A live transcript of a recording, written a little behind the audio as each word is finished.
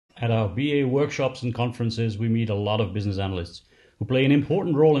At our BA workshops and conferences, we meet a lot of business analysts who play an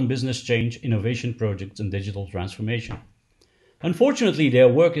important role in business change, innovation projects, and digital transformation. Unfortunately, their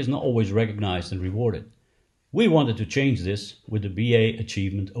work is not always recognized and rewarded. We wanted to change this with the BA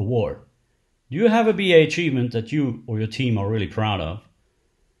Achievement Award. Do you have a BA achievement that you or your team are really proud of?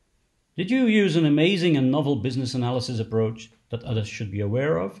 Did you use an amazing and novel business analysis approach that others should be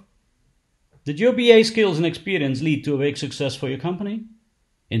aware of? Did your BA skills and experience lead to a big success for your company?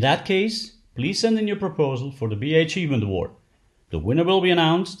 In that case, please send in your proposal for the BA Achievement Award. The winner will be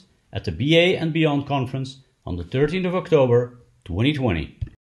announced at the BA and Beyond conference on the 13th of October 2020.